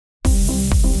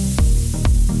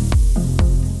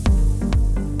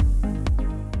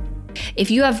if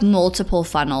you have multiple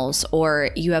funnels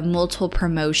or you have multiple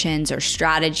promotions or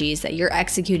strategies that you're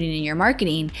executing in your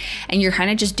marketing and you're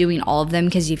kind of just doing all of them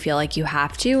because you feel like you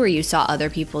have to or you saw other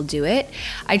people do it,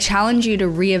 I challenge you to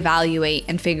reevaluate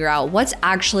and figure out what's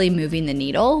actually moving the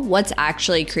needle, what's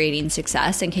actually creating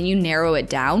success, and can you narrow it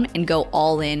down and go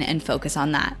all in and focus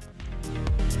on that.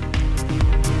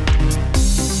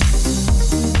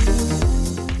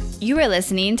 You are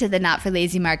listening to the Not for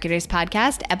Lazy Marketers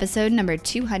podcast, episode number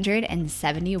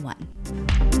 271.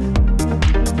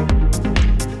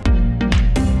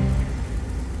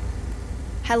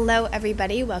 Hello,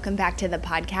 everybody. Welcome back to the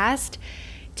podcast.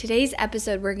 Today's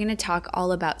episode, we're going to talk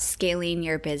all about scaling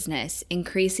your business,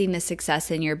 increasing the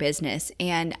success in your business.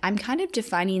 And I'm kind of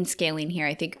defining scaling here.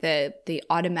 I think the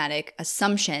automatic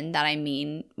assumption that I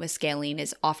mean with scaling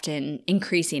is often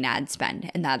increasing ad spend,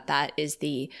 and that is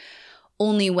the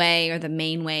only way or the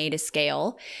main way to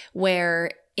scale,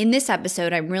 where in this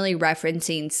episode, I'm really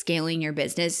referencing scaling your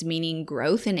business, meaning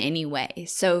growth in any way.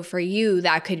 So for you,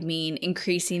 that could mean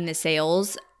increasing the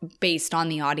sales based on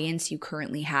the audience you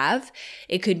currently have.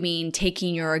 It could mean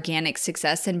taking your organic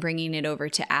success and bringing it over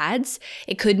to ads.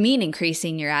 It could mean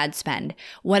increasing your ad spend.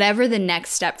 Whatever the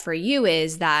next step for you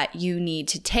is that you need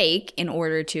to take in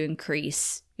order to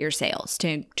increase your sales,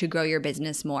 to grow your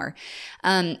business more.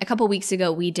 A couple weeks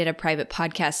ago, we did a private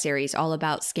podcast series all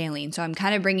about scaling. So I'm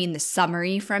kind of bringing the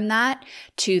summary from that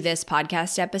to this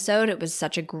podcast episode. It was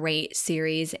such a great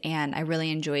series, and I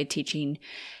really enjoyed teaching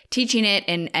it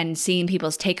and seeing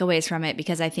people's takeaways from it,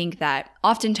 because I think that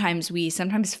oftentimes we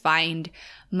sometimes find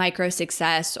micro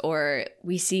success, or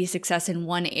we see success in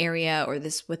one area or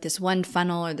with this one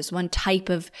funnel or this one type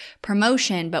of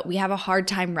promotion, but we have a hard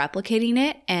time replicating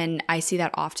it. And I see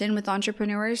that often with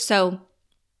entrepreneurs. So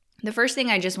the first thing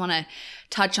I just want to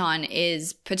touch on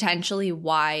is potentially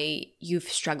why you've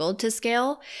struggled to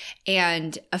scale,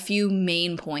 and a few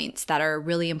main points that are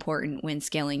really important when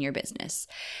scaling your business.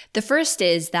 The first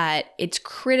is that it's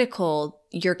critical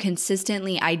you're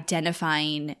consistently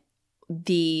identifying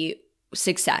the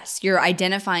success. You're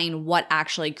identifying what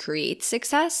actually creates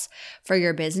success for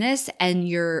your business, and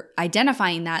you're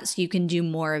identifying that so you can do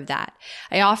more of that.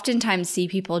 I oftentimes see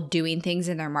people doing things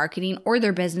in their marketing or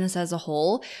their business as a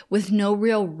whole with no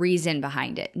real reason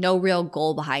behind it, no real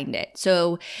goal behind it.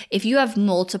 So if you have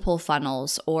multiple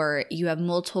funnels or you have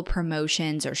multiple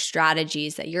promotions or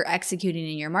strategies that you're executing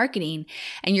in your marketing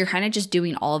and you're kind of just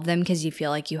doing all of them because you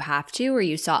feel like you have to or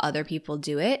you saw other people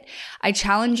do it, I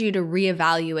challenge you to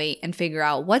reevaluate and figure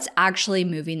out what's actually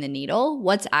moving the needle,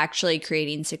 what's actually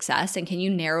creating success, and can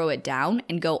you narrow it down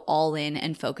and go all in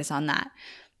and focus on that.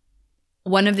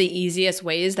 One of the easiest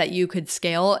ways that you could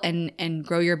scale and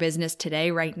grow your business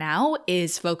today, right now,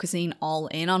 is focusing all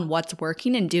in on what's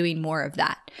working and doing more of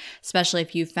that, especially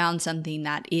if you've found something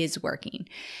that is working.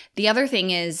 The other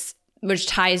thing is, which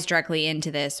ties directly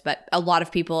into this, but a lot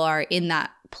of people are in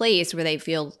that place where they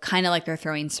feel kind of like they're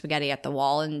throwing spaghetti at the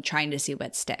wall and trying to see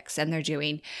what sticks. And they're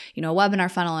doing, a webinar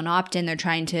funnel and opt-in. They're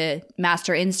trying to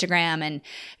master Instagram and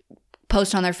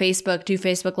post on their Facebook, do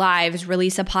Facebook Lives,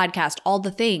 release a podcast, all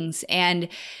the things. And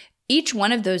each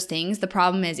one of those things, the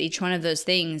problem is each one of those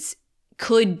things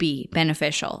could be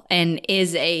beneficial and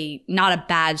is not a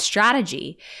bad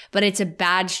strategy, but it's a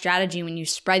bad strategy when you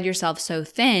spread yourself so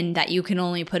thin that you can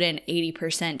only put in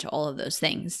 80% to all of those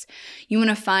things. You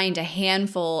want to find a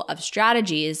handful of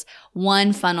strategies,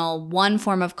 one funnel, one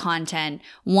form of content,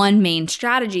 one main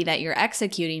strategy that you're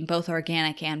executing, both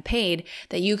organic and paid,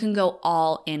 that you can go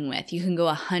all in with. You can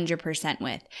go 100%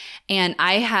 with. And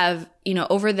I have,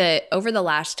 over the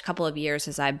last couple of years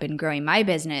as I've been growing my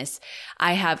business,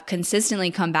 I have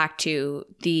consistently come back to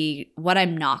the what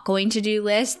I'm not going to do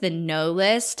list. The no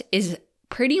list is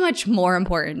pretty much more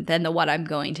important than the what I'm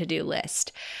going to do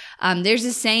list. There's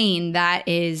a saying that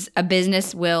is, a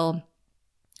business will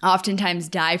oftentimes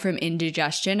die from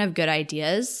indigestion of good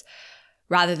ideas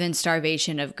rather than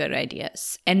starvation of good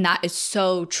ideas. And that is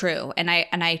so true. And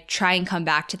I try and come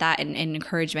back to that and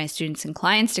encourage my students and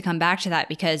clients to come back to that,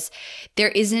 because there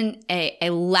isn't a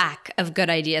lack of good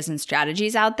ideas and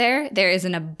strategies out there. There is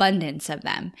an abundance of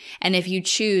them. And if you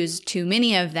choose too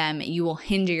many of them, you will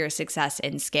hinder your success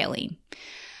in scaling.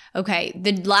 Okay,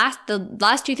 the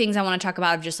last two things I want to talk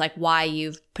about are just like why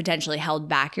you've potentially held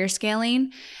back your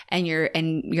scaling and your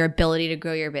ability to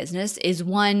grow your business is,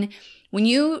 one, when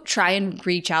you try and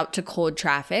reach out to cold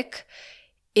traffic,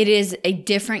 it is a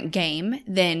different game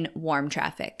than warm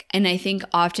traffic. And I think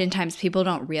oftentimes people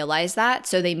don't realize that.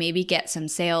 So they maybe get some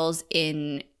sales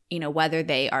in whether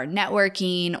they are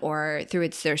networking or through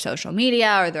their social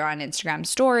media or they're on Instagram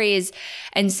stories,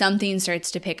 and something starts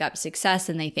to pick up success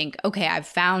and they think, okay, I've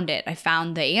found it. I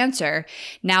found the answer.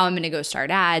 Now I'm going to go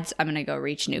start ads. I'm going to go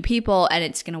reach new people, and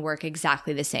it's going to work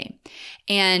exactly the same.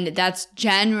 And that's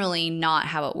generally not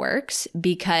how it works,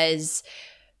 because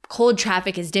cold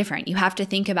traffic is different. You have to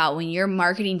think about when you're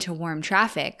marketing to warm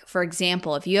traffic. For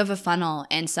example, if you have a funnel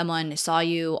and someone saw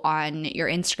you on your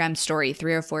Instagram story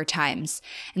 3 or 4 times,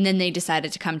 and then they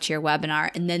decided to come to your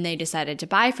webinar, and then they decided to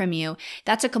buy from you,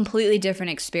 that's a completely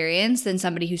different experience than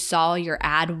somebody who saw your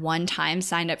ad one time,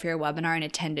 signed up for your webinar, and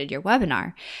attended your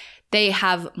webinar. They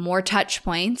have more touch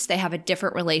points. They have a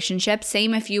different relationship.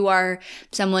 Same if you are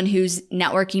someone who's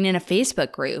networking in a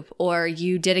Facebook group, or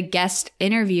you did a guest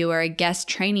interview or a guest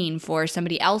training for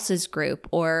somebody else's group,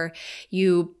 or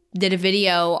you did a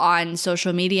video on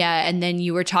social media and then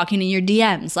you were talking in your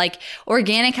DMs. Like,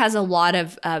 organic has a lot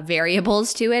of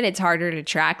variables to it. It's harder to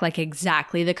track like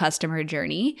exactly the customer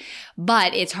journey,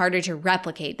 but it's harder to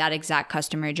replicate that exact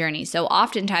customer journey. So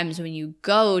oftentimes when you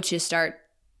go to start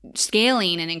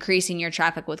scaling and increasing your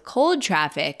traffic with cold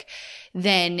traffic,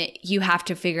 then you have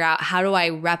to figure out, how do I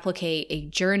replicate a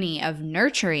journey of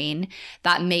nurturing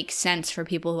that makes sense for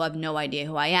people who have no idea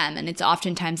who I am? And it's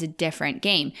oftentimes a different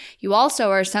game. You also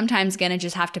are sometimes going to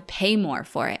just have to pay more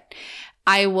for it.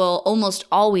 I will almost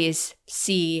always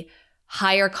see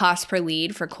higher cost per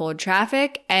lead for cold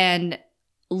traffic and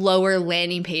lower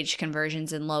landing page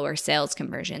conversions and lower sales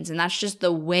conversions. And that's just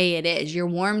the way it is. Your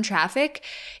warm traffic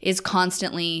is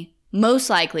constantly, most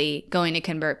likely, going to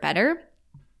convert better.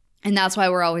 And that's why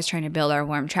we're always trying to build our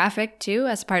warm traffic too,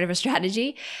 as part of a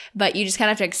strategy. But you just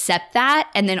kind of have to accept that,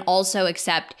 and then also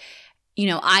accept,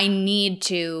 I need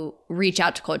to reach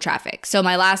out to cold traffic. So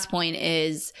my last point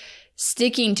is,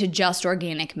 sticking to just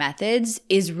organic methods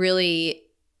is really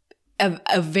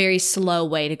a very slow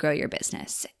way to grow your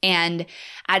business. And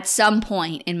at some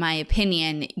point, in my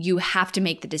opinion, you have to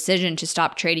make the decision to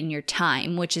stop trading your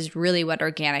time, which is really what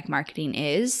organic marketing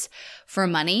is, for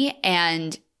money,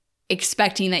 and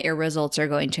expecting that your results are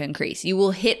going to increase. You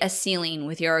will hit a ceiling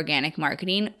with your organic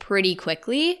marketing pretty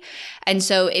quickly. And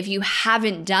so if you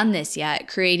haven't done this yet,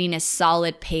 creating a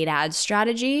solid paid ad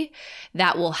strategy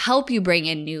that will help you bring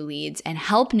in new leads and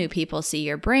help new people see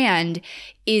your brand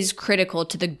is critical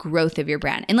to the growth of your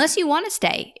brand. Unless you want to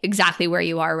stay exactly where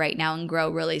you are right now and grow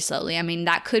really slowly. I mean,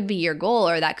 that could be your goal,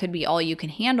 or that could be all you can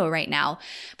handle right now.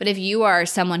 But if you are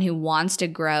someone who wants to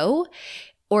grow,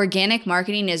 organic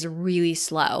marketing is really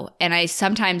slow. And I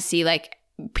sometimes see like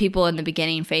people in the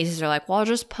beginning phases are like, well, I'll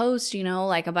just post,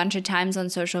 like a bunch of times on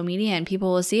social media and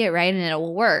people will see it, right? And it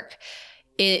will work.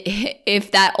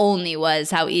 If that only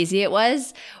was how easy it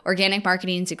was. Organic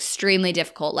marketing is extremely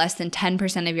difficult. Less than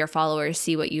 10% of your followers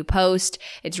see what you post.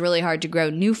 It's really hard to grow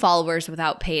new followers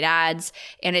without paid ads,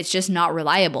 and it's just not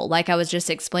reliable. Like I was just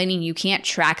explaining, you can't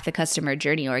track the customer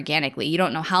journey organically. You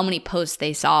don't know how many posts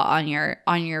they saw on your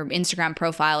Instagram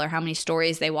profile, or how many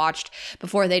stories they watched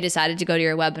before they decided to go to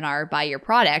your webinar or buy your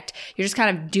product. You're just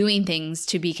kind of doing things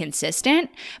to be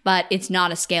consistent, but it's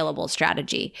not a scalable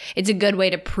strategy. It's a good way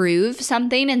to prove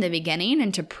something in the beginning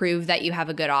and to prove that you have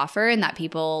a good offer and that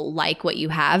people like what you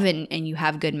have and you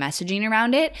have good messaging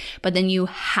around it. But then you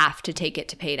have to take it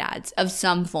to paid ads of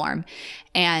some form.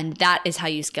 And that is how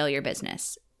you scale your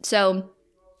business. So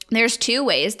there's 2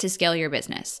 ways to scale your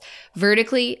business: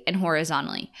 vertically and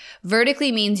horizontally.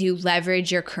 Vertically means you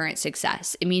leverage your current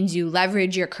success. It means you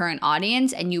leverage your current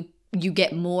audience and you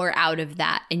get more out of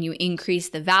that, and you increase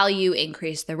the value,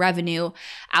 increase the revenue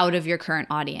out of your current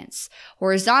audience.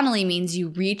 Horizontally means you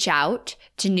reach out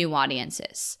to new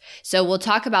audiences. So we'll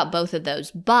talk about both of those,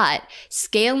 but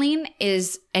scaling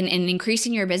is, and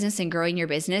increasing your business and growing your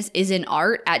business is an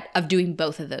art of doing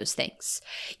both of those things.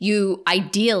 You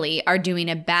ideally are doing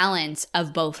a balance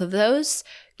of both of those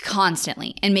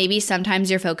constantly. And maybe sometimes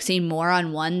you're focusing more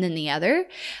on one than the other.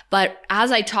 But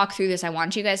as I talk through this, I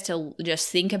want you guys to just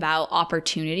think about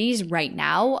opportunities right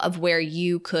now of where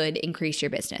you could increase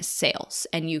your business sales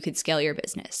and you could scale your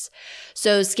business.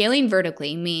 So scaling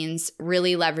vertically means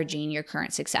really leveraging your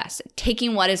current success,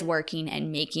 taking what is working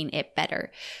and making it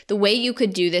better. The way you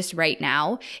could do this right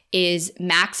now is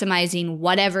maximizing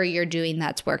whatever you're doing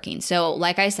that's working. So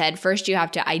like I said, first you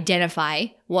have to identify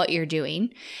what you're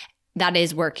doing. that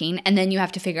is working. And then you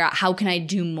have to figure out, how can I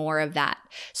do more of that?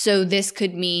 So this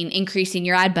could mean increasing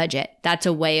your ad budget. That's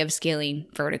a way of scaling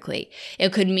vertically.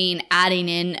 It could mean adding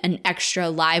in an extra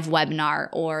live webinar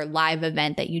or live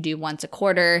event that you do once a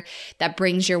quarter that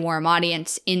brings your warm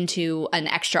audience into an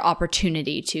extra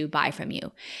opportunity to buy from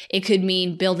you. It could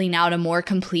mean building out a more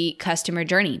complete customer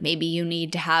journey. Maybe you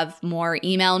need to have more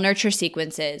email nurture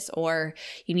sequences, or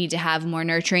you need to have more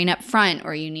nurturing up front,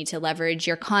 or you need to leverage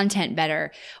your content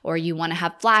better, or you want to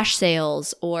have flash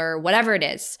sales, or whatever it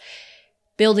is.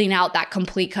 Building out that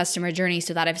complete customer journey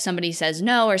so that if somebody says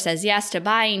no or says yes to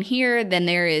buying here, then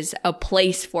there is a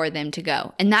place for them to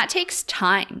go. And that takes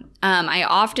time. I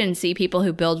often see people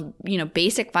who build,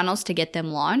 basic funnels to get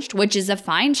them launched, which is a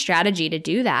fine strategy to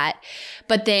do that.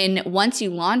 But then once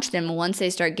you launch them, once they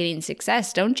start getting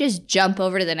success, don't just jump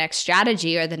over to the next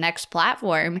strategy or the next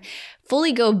platform.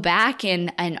 Fully go back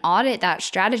and audit that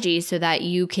strategy so that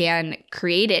you can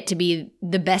create it to be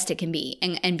the best it can be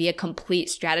and be a complete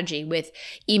strategy with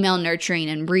email nurturing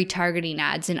and retargeting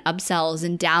ads and upsells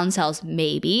and downsells.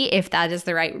 Maybe if that is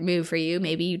the right move for you,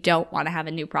 maybe you don't want to have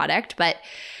a new product, but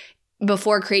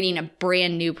before creating a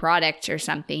brand new product or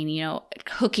something,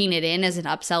 hooking it in as an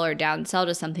upsell or downsell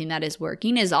to something that is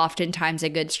working is oftentimes a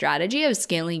good strategy of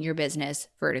scaling your business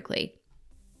vertically.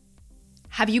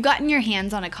 Have you gotten your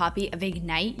hands on a copy of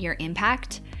Ignite Your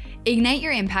Impact? Ignite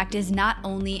Your Impact is not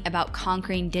only about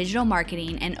conquering digital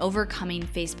marketing and overcoming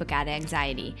Facebook ad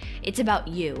anxiety. It's about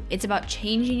you. It's about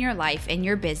changing your life and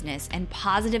your business and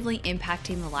positively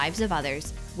impacting the lives of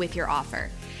others with your offer.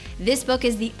 This book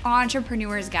is the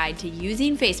entrepreneur's guide to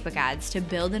using Facebook ads to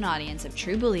build an audience of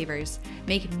true believers,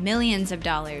 make millions of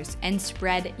dollars, and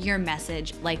spread your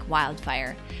message like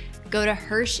wildfire. Go to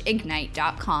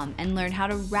HirschIgnite.com and learn how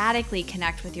to radically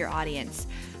connect with your audience.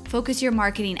 Focus your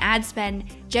marketing ad spend,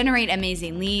 generate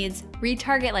amazing leads,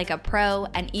 retarget like a pro,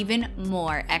 and even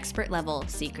more expert-level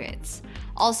secrets.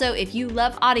 Also, if you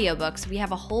love audiobooks, we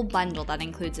have a whole bundle that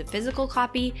includes a physical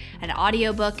copy, an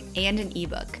audiobook, and an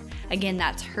ebook. Again,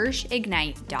 that's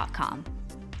HirschIgnite.com.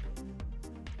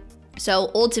 So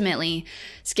ultimately,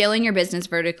 scaling your business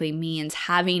vertically means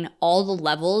having all the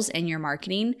levels in your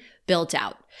marketing built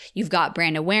out. You've got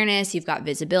brand awareness, you've got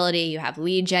visibility, you have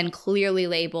lead gen clearly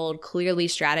labeled, clearly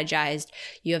strategized,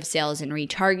 you have sales and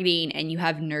retargeting, and you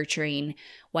have nurturing,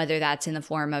 whether that's in the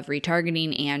form of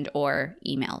retargeting and or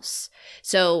emails.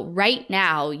 So right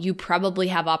now, you probably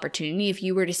have opportunity if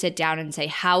you were to sit down and say,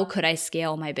 how could I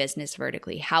scale my business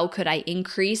vertically? How could I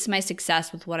increase my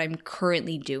success with what I'm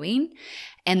currently doing?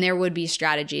 And there would be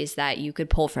strategies that you could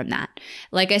pull from that.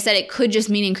 Like I said, it could just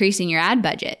mean increasing your ad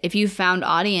budget. If you found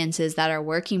audiences that are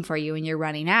working for you and you're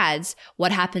running ads,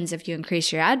 what happens if you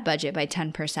increase your ad budget by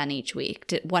 10% each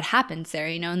week? What happens there,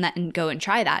 and go and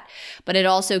try that. But it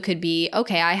also could be,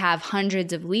 okay, I have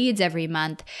hundreds of leads every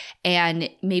month and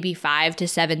maybe 5 to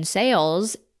 7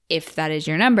 sales. If that is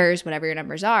your numbers, whatever your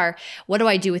numbers are, what do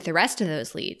I do with the rest of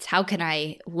those leads? How can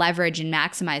I leverage and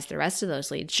maximize the rest of those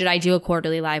leads? Should I do a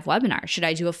quarterly live webinar? Should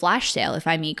I do a flash sale if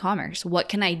I'm e-commerce? What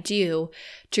can I do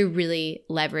to really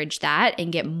leverage that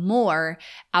and get more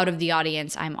out of the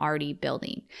audience I'm already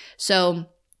building? So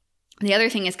the other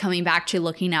thing is coming back to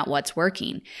looking at what's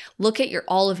working. Look at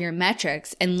all of your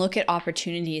metrics and look at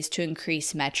opportunities to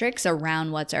increase metrics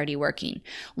around what's already working.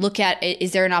 Look at,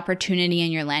 is there an opportunity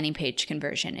in your landing page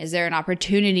conversion? Is there an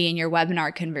opportunity in your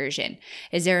webinar conversion?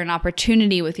 Is there an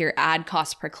opportunity with your ad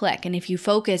cost per click? And if you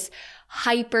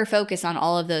hyper focus on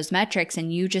all of those metrics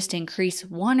and you just increase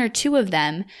 1 or 2 of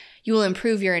them, you will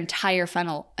improve your entire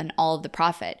funnel and all of the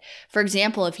profit. For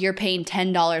example, if you're paying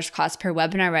 $10 cost per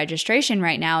webinar registration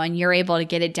right now and you're able to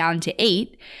get it down to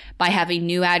 8 by having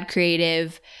new ad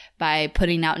creative, by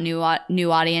putting out new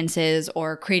audiences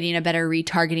or creating a better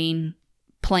retargeting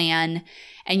plan,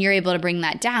 and you're able to bring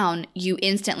that down, you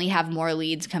instantly have more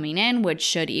leads coming in, which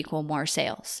should equal more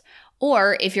sales.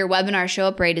 Or if your webinar show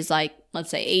up rate is like,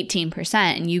 let's say 18%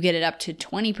 and you get it up to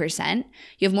 20%,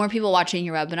 you have more people watching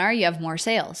your webinar, you have more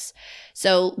sales.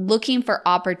 So looking for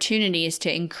opportunities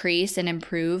to increase and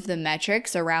improve the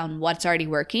metrics around what's already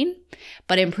working,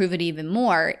 but improve it even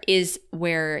more is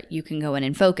where you can go in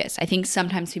and focus. I think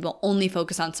sometimes people only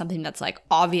focus on something that's like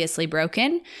obviously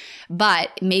broken,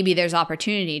 but maybe there's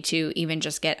opportunity to even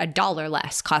just get $1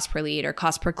 less cost per lead or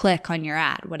cost per click on your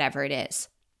ad, whatever it is.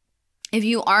 If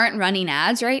you aren't running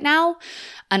ads right now,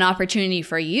 an opportunity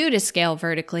for you to scale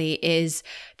vertically is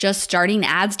just starting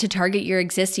ads to target your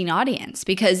existing audience,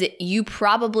 because you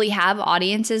probably have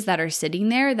audiences that are sitting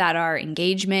there that are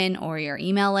engagement or your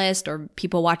email list or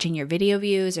people watching your video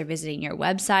views or visiting your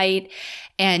website.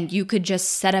 And you could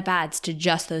just set up ads to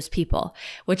just those people,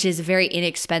 which is a very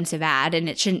inexpensive ad. And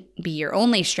it shouldn't be your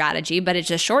only strategy, but it's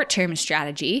a short-term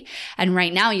strategy. And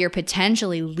right now you're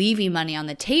potentially leaving money on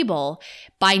the table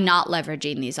by not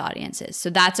leveraging these audiences.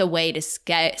 So that's a way to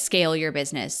scale your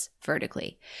business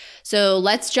vertically. So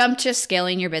let's jump to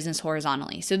scaling your business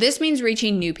horizontally. So this means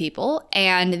reaching new people.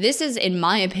 And this is, in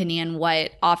my opinion,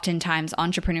 what oftentimes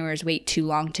entrepreneurs wait too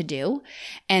long to do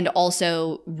and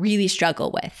also really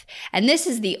struggle with. And this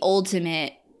is the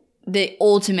ultimate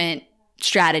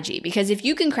strategy, because if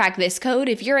you can crack this code,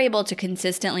 if you're able to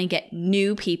consistently get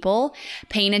new people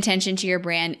paying attention to your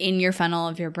brand in your funnel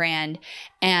of your brand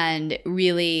and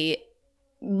really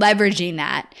leveraging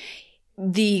that,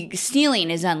 the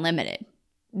ceiling is unlimited.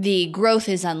 The growth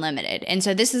is unlimited. And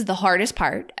so this is the hardest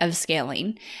part of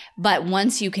scaling. But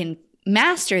once you can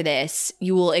master this,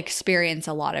 you will experience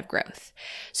a lot of growth.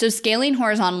 So scaling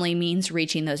horizontally means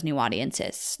reaching those new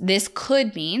audiences. This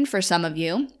could mean, for some of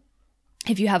you,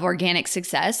 if you have organic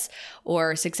success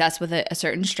or success with a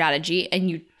certain strategy and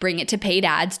you bring it to paid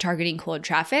ads targeting cold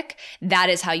traffic, that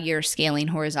is how you're scaling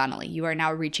horizontally. You are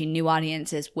now reaching new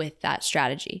audiences with that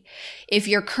strategy. If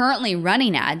you're currently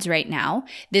running ads right now,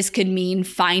 this could mean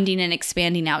finding and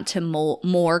expanding out to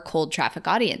more cold traffic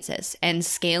audiences and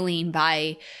scaling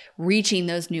by reaching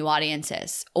those new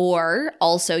audiences. Or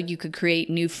also you could create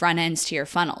new front ends to your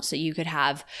funnel. So you could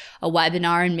have a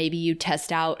webinar and maybe you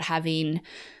test out having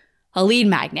a lead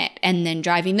magnet and then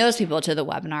driving those people to the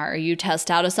webinar, or you test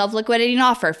out a self-liquidating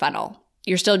offer funnel.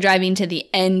 You're still driving to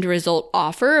the end result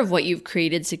offer of what you've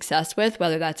created success with,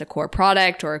 whether that's a core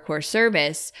product or a core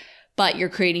service, but you're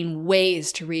creating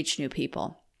ways to reach new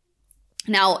people.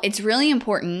 Now, it's really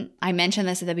important, I mentioned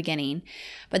this at the beginning,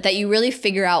 but that you really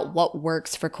figure out what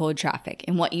works for cold traffic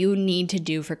and what you need to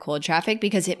do for cold traffic,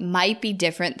 because it might be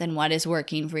different than what is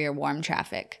working for your warm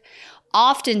traffic.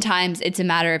 Oftentimes, it's a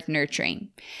matter of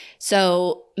nurturing.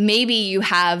 So maybe you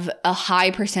have a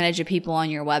high percentage of people on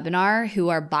your webinar who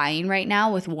are buying right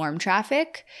now with warm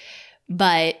traffic,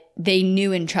 but they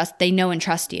know and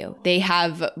trust you. They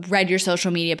have read your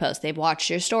social media posts. They've watched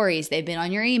your stories. They've been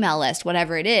on your email list,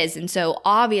 whatever it is. And so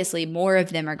obviously more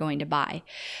of them are going to buy.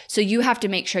 So you have to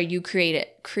make sure you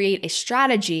create a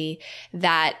strategy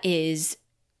that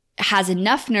has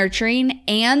enough nurturing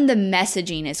and the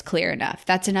messaging is clear enough.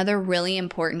 That's another really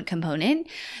important component.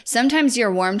 Sometimes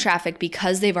your warm traffic,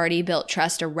 because they've already built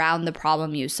trust around the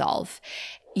problem you solve,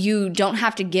 you don't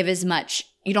have to do as much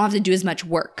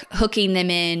work hooking them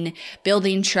in,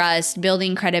 building trust,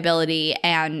 building credibility,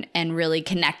 and really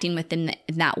connecting with them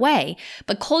in that way.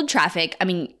 But cold traffic,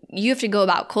 you have to go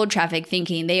about cold traffic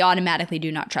thinking they automatically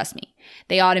do not trust me.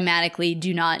 They automatically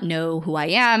do not know who I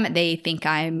am. They think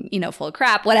I'm, full of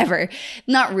crap, whatever.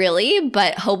 Not really,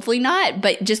 but hopefully not.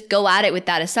 But just go at it with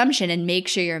that assumption and make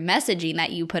sure your messaging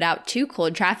that you put out to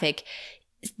cold traffic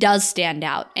does stand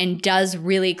out and does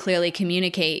really clearly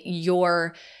communicate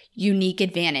your unique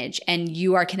advantage, and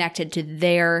you are connected to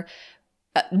their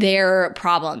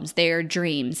problems, their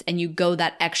dreams, and you go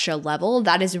that extra level.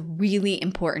 That is really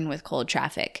important with cold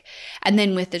traffic. And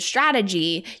then with the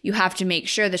strategy, you have to make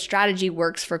sure the strategy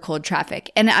works for cold traffic.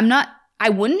 And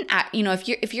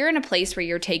if you're in a place where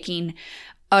you're taking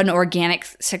an organic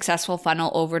successful funnel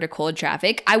over to cold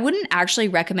traffic, I wouldn't actually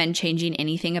recommend changing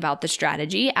anything about the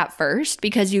strategy at first,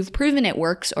 because you've proven it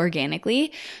works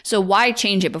organically. So why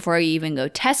change it before you even go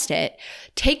test it?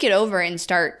 Take it over and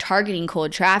start targeting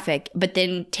cold traffic, but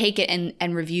then take it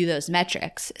and review those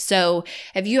metrics. So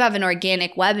if you have an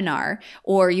organic webinar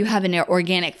or you have an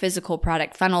organic physical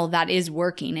product funnel that is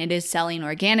working, it is selling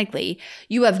organically,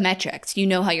 you have metrics. You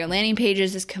know how your landing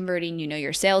pages is converting, you know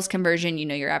your sales conversion, you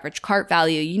know your average cart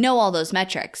value, you know all those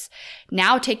metrics.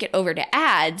 Now take it over to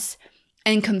ads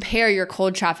and compare your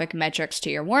cold traffic metrics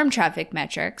to your warm traffic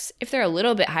metrics. If they're a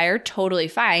little bit higher, totally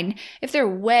fine. If they're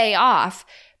way off,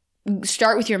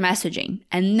 start with your messaging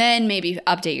and then maybe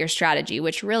update your strategy,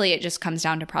 which really it just comes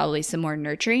down to probably some more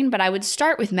nurturing. But I would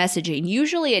start with messaging.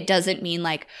 Usually it doesn't mean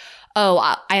like, oh,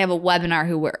 I have a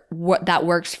webinar that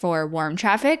works for warm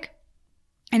traffic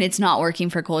and it's not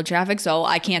working for cold traffic, so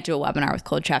I can't do a webinar with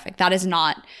cold traffic. That is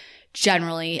not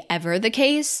generally ever the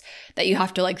case, that you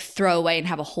have to like throw away and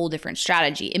have a whole different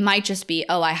strategy. It might just be,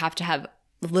 oh, I have to have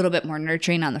a little bit more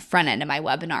nurturing on the front end of my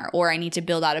webinar, or I need to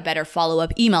build out a better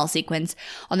follow-up email sequence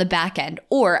on the back end,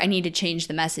 or I need to change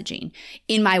the messaging.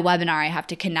 In my webinar, I have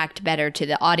to connect better to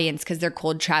the audience because they're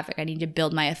cold traffic. I need to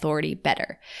build my authority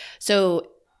better. So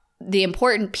the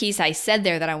important piece I said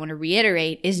there that I want to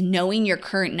reiterate is knowing your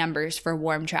current numbers for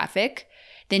warm traffic,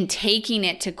 then taking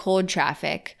it to cold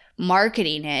traffic,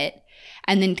 marketing it,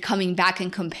 and then coming back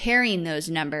and comparing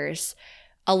those numbers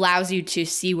allows you to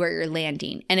see where you're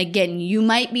landing. And again, you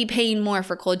might be paying more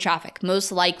for cold traffic.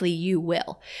 Most likely you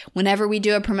will. Whenever we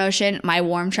do a promotion, my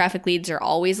warm traffic leads are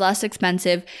always less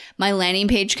expensive. My landing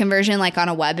page conversion, like on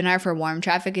a webinar for warm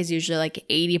traffic, is usually like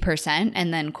 80%,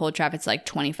 and then cold traffic's like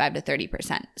 25 to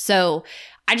 30%. So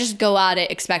I just go at it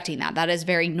expecting that. That is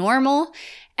very normal.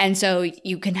 And so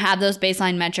you can have those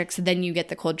baseline metrics, then you get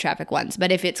the cold traffic ones.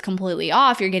 But if it's completely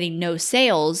off, you're getting no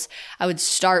sales, I would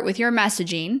start with your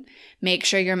messaging. Make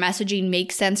sure your messaging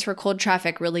makes sense for cold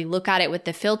traffic. Really look at it with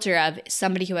the filter of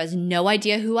somebody who has no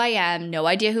idea who I am, no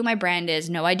idea who my brand is,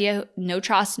 no idea, no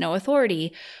trust, no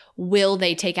authority. Will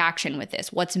they take action with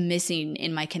this? What's missing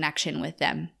in my connection with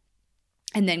them?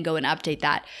 And then go and update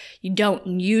that. You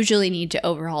don't usually need to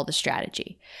overhaul the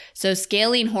strategy. So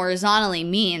scaling horizontally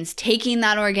means taking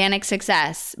that organic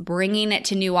success, bringing it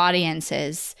to new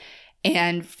audiences,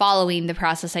 and following the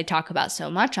process I talk about so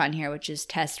much on here, which is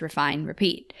test, refine,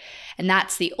 repeat. And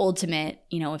that's the ultimate,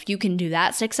 if you can do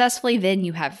that successfully, then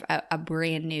you have a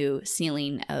brand new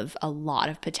ceiling of a lot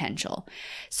of potential.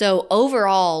 So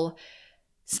overall,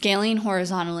 scaling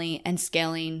horizontally and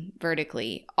scaling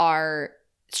vertically are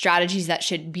strategies that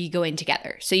should be going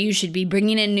together. So you should be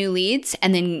bringing in new leads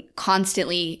and then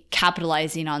constantly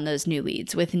capitalizing on those new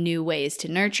leads with new ways to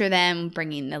nurture them,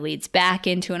 bringing the leads back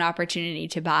into an opportunity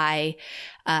to buy.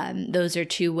 Those are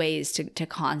two ways to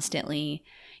constantly,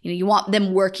 you want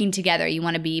them working together. You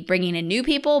want to be bringing in new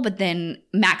people, but then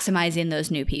maximizing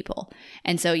those new people.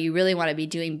 And so you really want to be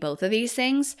doing both of these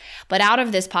things. But out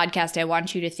of this podcast, I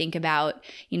want you to think about,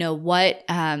 what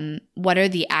are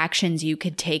the actions you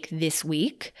could take this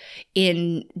week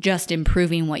in just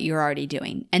improving what you're already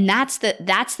doing. And that's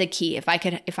the key. If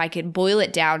I could boil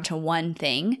it down to one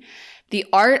thing, the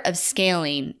art of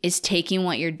scaling is taking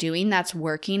what you're doing that's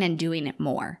working and doing it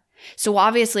more. So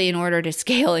obviously, in order to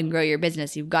scale and grow your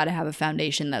business, you've got to have a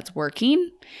foundation that's working,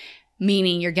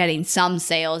 meaning you're getting some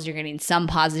sales, you're getting some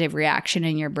positive reaction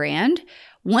in your brand.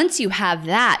 Once you have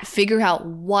that, figure out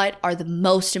what are the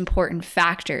most important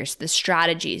factors, the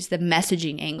strategies, the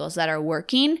messaging angles that are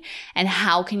working, and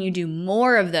how can you do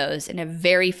more of those in a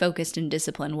very focused and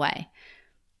disciplined way.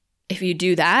 If you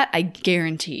do that, I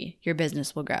guarantee your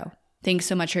business will grow. Thanks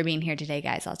so much for being here today,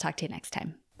 guys. I'll talk to you next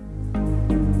time.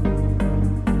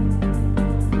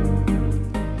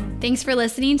 Thanks for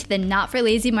listening to the Not for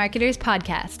Lazy Marketers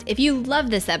podcast. If you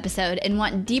love this episode and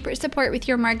want deeper support with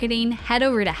your marketing, head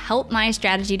over to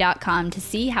helpmystrategy.com to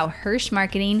see how Hirsch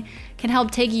Marketing can help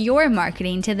take your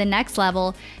marketing to the next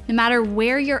level no matter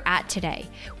where you're at today.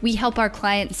 We help our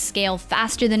clients scale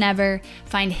faster than ever,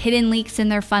 find hidden leaks in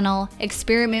their funnel,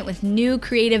 experiment with new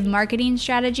creative marketing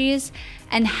strategies,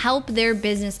 and help their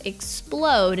business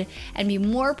explode and be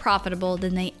more profitable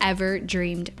than they ever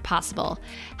dreamed possible.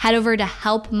 Head over to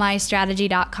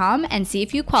helpmystrategy.com and see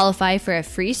if you qualify for a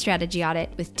free strategy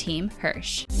audit with Team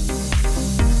Hirsch.